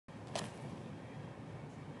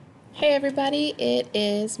Hey everybody, it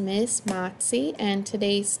is Miss Motzi, and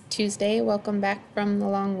today's Tuesday. Welcome back from the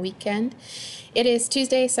long weekend. It is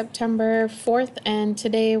Tuesday, September 4th, and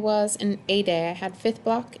today was an A day. I had 5th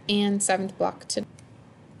block and 7th block today.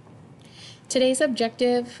 Today's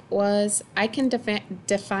objective was I can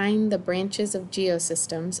define the branches of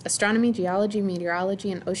geosystems, astronomy, geology,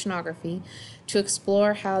 meteorology, and oceanography to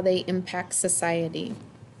explore how they impact society.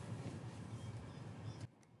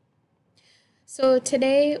 So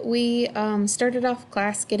today we started off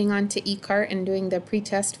class getting on to eCart and doing the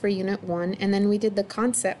pretest for Unit 1, and then we did the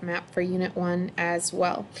concept map for Unit 1 as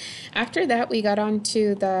well. After that, we got on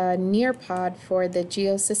to the Nearpod for the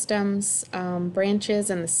geosystems, branches,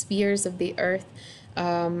 and the spheres of the Earth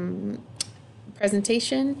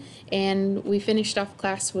presentation, and we finished off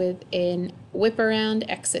class with an whip around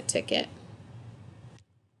exit ticket.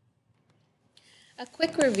 A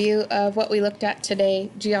quick review of what we looked at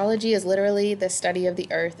today. Geology is literally the study of the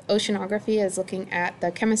earth. Oceanography is looking at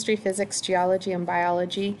the chemistry, physics, geology, and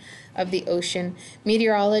biology of the ocean.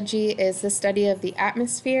 Meteorology is the study of the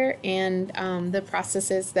atmosphere and the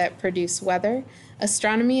processes that produce weather.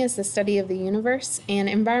 Astronomy is the study of the universe, and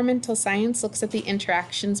environmental science looks at the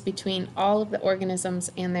interactions between all of the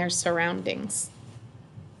organisms and their surroundings.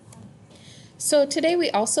 So today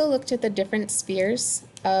we also looked at the different spheres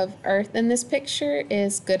of Earth, and this picture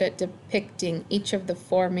is good at depicting each of the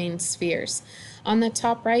four main spheres. On the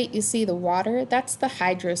top right, you see the water. That's the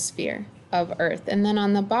hydrosphere of Earth, and then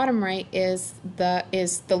on the bottom right is the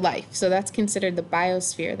life. So that's considered the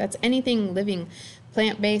biosphere. That's anything living,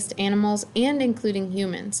 plant-based, animals, and including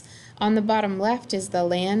humans. On the bottom left is the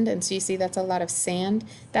land, and so you see that's a lot of sand.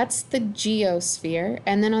 That's the geosphere.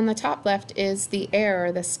 And then on the top left is the air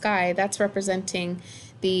or the sky. That's representing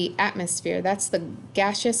the atmosphere. That's the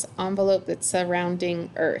gaseous envelope that's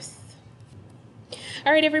surrounding Earth.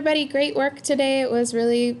 All right, everybody, great work today. It was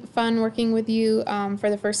really fun working with you for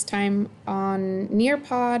the first time on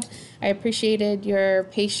Nearpod. I appreciated your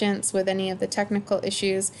patience with any of the technical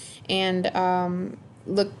issues and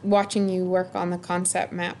watching you work on the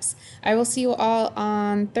concept maps. I will see you all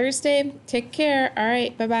on Thursday. Take care. All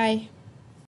right, bye-bye.